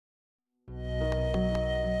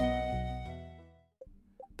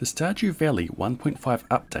The Stardew Valley 1.5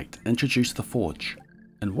 update introduced the Forge,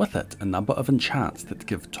 and with it a number of enchants that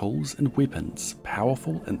give tools and weapons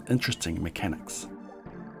powerful and interesting mechanics.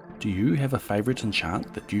 Do you have a favourite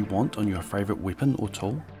enchant that you want on your favourite weapon or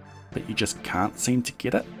tool, but you just can't seem to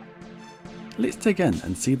get it? Let's dig in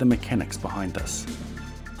and see the mechanics behind this.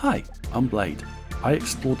 Hi, I'm Blade. I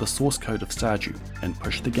explore the source code of Stardew and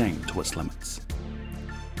push the game to its limits.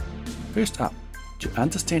 First up, to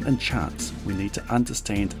understand enchants, we need to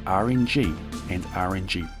understand RNG and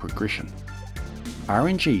RNG progression.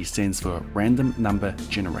 RNG stands for Random Number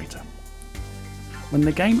Generator. When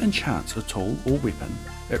the game enchants a tool or weapon,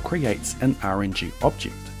 it creates an RNG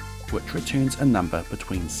object, which returns a number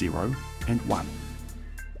between 0 and 1.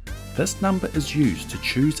 This number is used to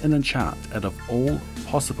choose an enchant out of all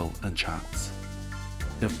possible enchants.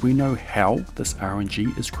 If we know how this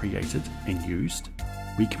RNG is created and used,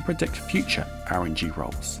 we can predict future RNG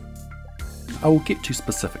rolls. I will get to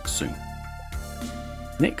specifics soon.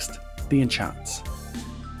 Next, the enchants.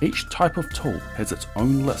 Each type of tool has its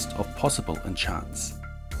own list of possible enchants.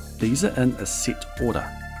 These are in a set order.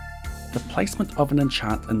 The placement of an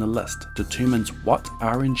enchant in the list determines what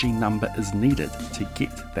RNG number is needed to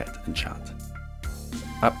get that enchant.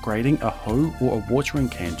 Upgrading a hoe or a watering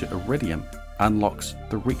can to iridium unlocks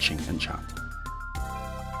the reaching enchant.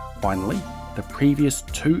 Finally, the previous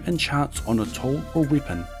 2 enchants on a tool or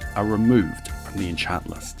weapon are removed from the enchant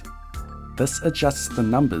list. This adjusts the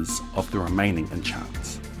numbers of the remaining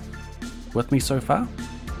enchants. With me so far?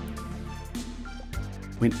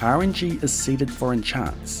 When RNG is seeded for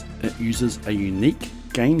enchants, it uses a unique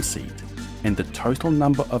game seed and the total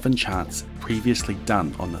number of enchants previously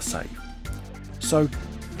done on the save. So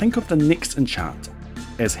think of the next enchant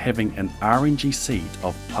as having an RNG seed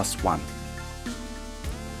of +1.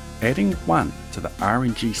 Adding 1 to the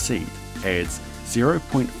RNG seed adds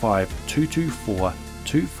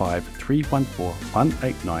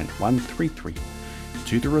 0.522425314189133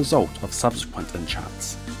 to the result of subsequent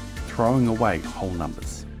enchants, throwing away whole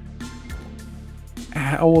numbers.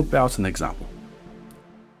 How about an example?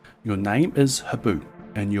 Your name is Habu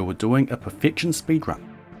and you are doing a perfection speedrun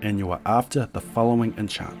and you are after the following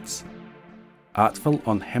enchants: Artful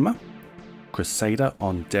on Hammer, Crusader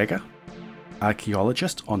on Dagger,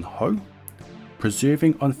 Archaeologist on Hoe,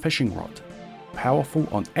 Preserving on Fishing Rod, Powerful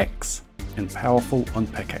on Axe, and Powerful on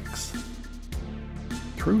Pickaxe.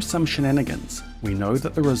 Through some shenanigans, we know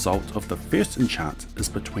that the result of the first enchant is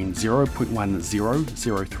between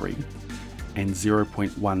 0.1003 and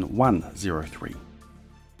 0.1103.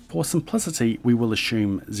 For simplicity, we will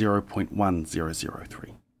assume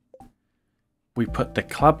 0.1003. We put the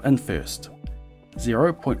club in first.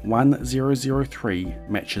 0.1003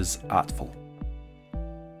 matches Artful.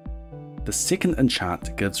 The second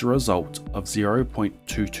enchant gives a result of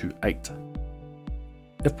 0.228.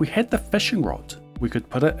 If we had the fishing rod, we could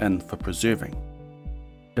put it in for preserving.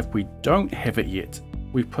 If we don't have it yet,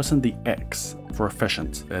 we put in the axe for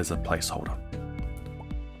efficient as a placeholder.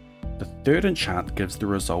 The third enchant gives the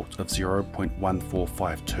result of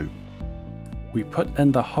 0.1452. We put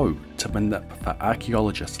in the hoe to manip for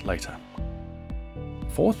archaeologist later.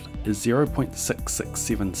 Fourth is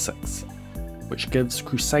 0.6676, which gives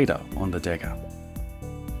Crusader on the dagger.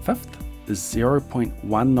 Fifth is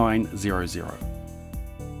 0.1900.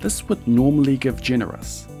 This would normally give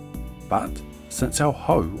Generous, but since our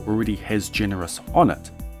hoe already has Generous on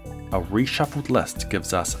it, a reshuffled list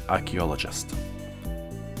gives us Archaeologist.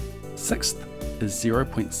 Sixth is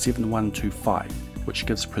 0.7125, which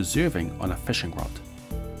gives Preserving on a fishing rod.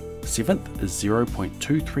 Seventh is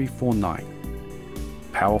 0.2349.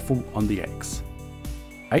 Powerful on the axe.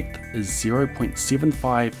 8th is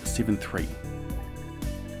 0.7573.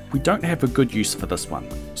 We don't have a good use for this one,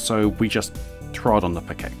 so we just throw it on the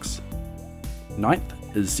pickaxe. 9th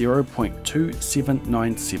is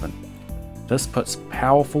 0.2797. This puts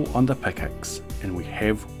Powerful on the pickaxe, and we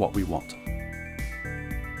have what we want.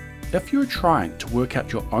 If you're trying to work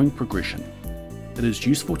out your own progression, it is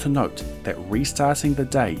useful to note that restarting the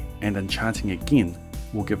day and enchanting again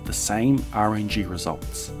will give the same RNG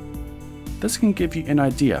results. This can give you an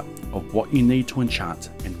idea of what you need to enchant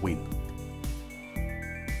and when.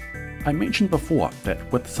 I mentioned before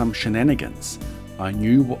that with some shenanigans, I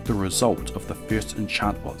knew what the result of the first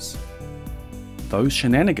enchant was. Those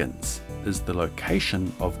shenanigans is the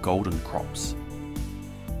location of golden crops.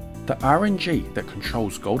 The RNG that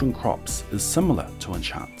controls golden crops is similar to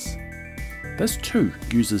enchants. This too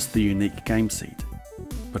uses the unique game seed,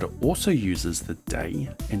 but it also uses the day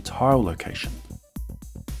and tile location.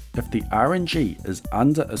 If the RNG is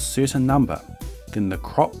under a certain number, then the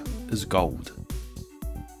crop is gold.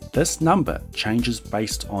 This number changes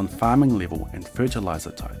based on farming level and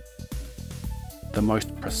fertilizer type. The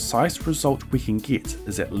most precise result we can get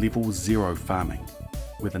is at level 0 farming,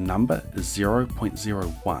 where the number is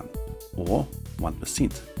 0.01 or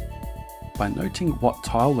 1%. By noting what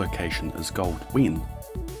tile location is gold when,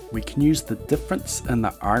 we can use the difference in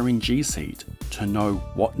the RNG seed to know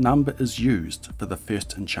what number is used for the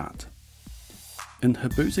first enchant. In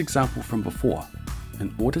Habu's example from before,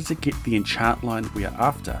 in order to get the enchant line we are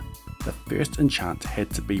after, the first enchant had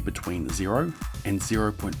to be between 0 and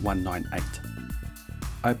 0.198.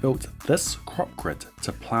 I built this crop grid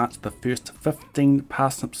to plant the first 15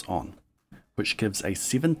 parsnips on, which gives a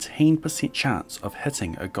 17% chance of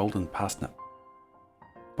hitting a golden parsnip.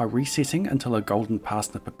 By resetting until a golden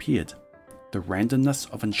parsnip appeared, the randomness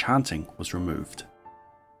of enchanting was removed.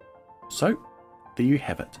 So, there you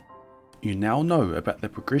have it. You now know about the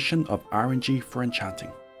progression of RNG for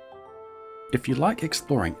enchanting. If you like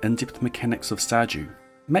exploring in-depth mechanics of Stardew,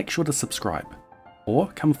 make sure to subscribe, or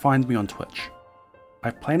come find me on Twitch.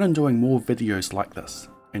 I plan on doing more videos like this,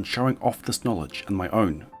 and showing off this knowledge in my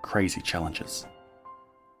own crazy challenges.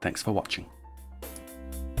 Thanks for watching.